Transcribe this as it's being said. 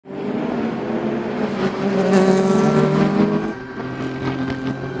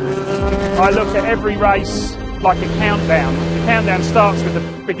I look at every race like a countdown. The countdown starts with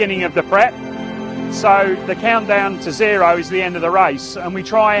the beginning of the prep. So the countdown to 0 is the end of the race, and we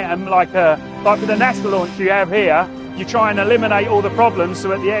try and like with the NASA launch you have here, you try and eliminate all the problems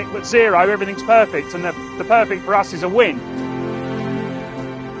so at 0 everything's perfect, and the perfect for us is a win.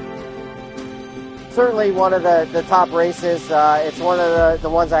 Certainly one of the top races. It's one of the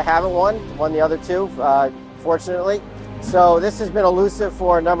ones I haven't won the other two, fortunately. So this has been elusive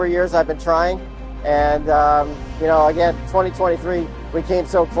for a number of years. I've been trying, and you know, again, 2023 we came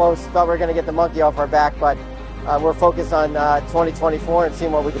so close, thought we were going to get the monkey off our back, but we're focused on 2024 and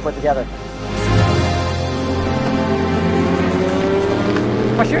seeing what we can put together.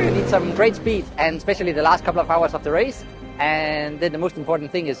 For sure you need some great speed, and especially the last couple of hours of the race. And then the most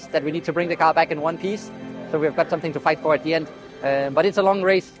important thing is that we need to bring the car back in one piece, so we've got something to fight for at the end. But it's a long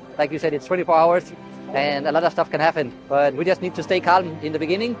race, like you said, it's 24 hours, and a lot of stuff can happen. But we just need to stay calm in the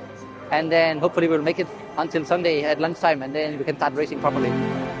beginning, and then hopefully we'll make it until Sunday at lunchtime, and then we can start racing properly.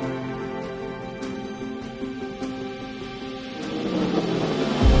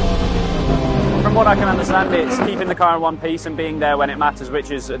 From what I can understand, it's keeping the car in one piece and being there when it matters,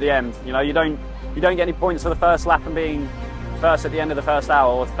 which is at the end. You know, you don't get any points for the first lap and being first at the end of the first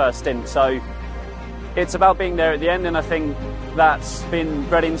hour or the first stint. So it's about being there at the end, and I think that's been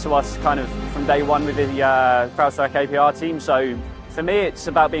bred into us kind of from day one with the Crowdstrike APR team. So for me, it's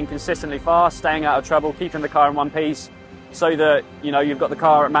about being consistently fast, staying out of trouble, keeping the car in one piece, so that you've got the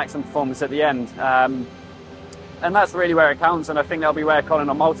car at maximum performance at the end. And that's really where it counts, and I think that'll be where Colin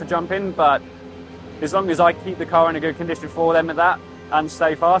and Malta jump in. But as long as I keep the car in a good condition for them at that and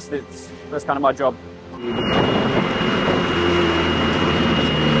stay fast, that's kind of my job.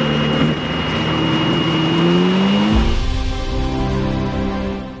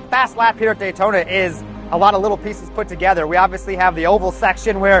 Fast lap here at Daytona is a lot of little pieces put together. We obviously have the oval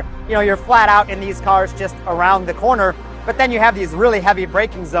section where you're flat out in these cars just around the corner, but then you have these really heavy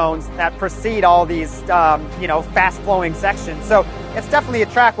braking zones that precede all these fast flowing sections. So it's definitely a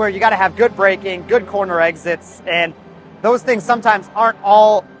track where you got to have good braking, good corner exits, and those things sometimes aren't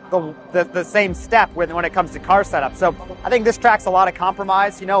all the same step when it comes to car setup. So I think this track's a lot of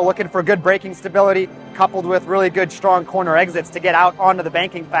compromise, looking for good braking stability coupled with really good strong corner exits to get out onto the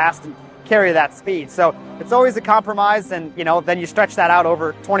banking fast and carry that speed. So it's always a compromise, and then you stretch that out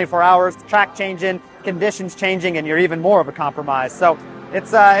over 24 hours, track changing, conditions changing, and you're even more of a compromise. So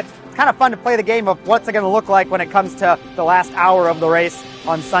it's kind of fun to play the game of what's it going to look like when it comes to the last hour of the race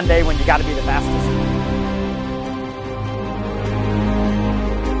on Sunday when you got to be the fastest.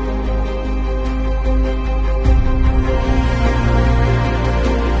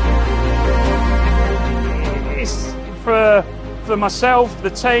 For myself, the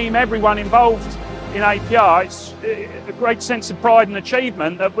team, everyone involved in APR, it's a great sense of pride and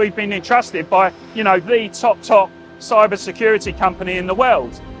achievement that we've been entrusted by, the top cyber security company in the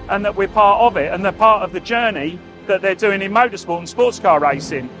world, and that we're part of it and they're part of the journey that they're doing in motorsport and sports car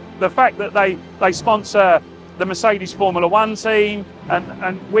racing. The fact that they sponsor the Mercedes Formula One team,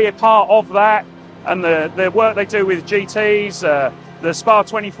 and we're part of that, and the work they do with GTs, the Spa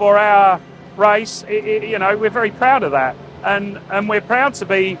 24-hour race, we're very proud of that, and we're proud to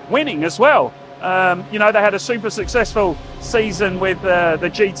be winning as well. They had a super successful season with the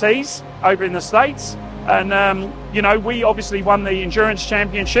GTs over in the States, and we obviously won the endurance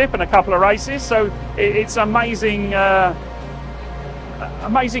championship and a couple of races, so it's amazing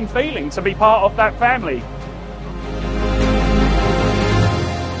feeling to be part of that family.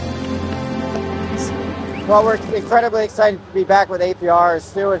 Well, we're incredibly excited to be back with APR.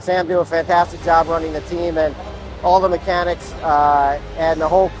 Stu and Sam do a fantastic job running the team, and all the mechanics and the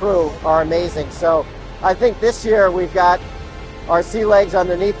whole crew are amazing. So I think this year we've got our sea legs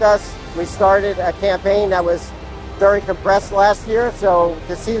underneath us. We started a campaign that was very compressed last year, so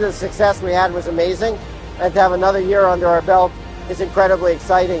to see the success we had was amazing, and to have another year under our belt is incredibly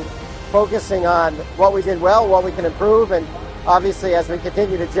exciting, focusing on what we did well, what we can improve, and obviously as we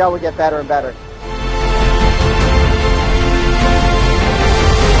continue to gel, we get better and better.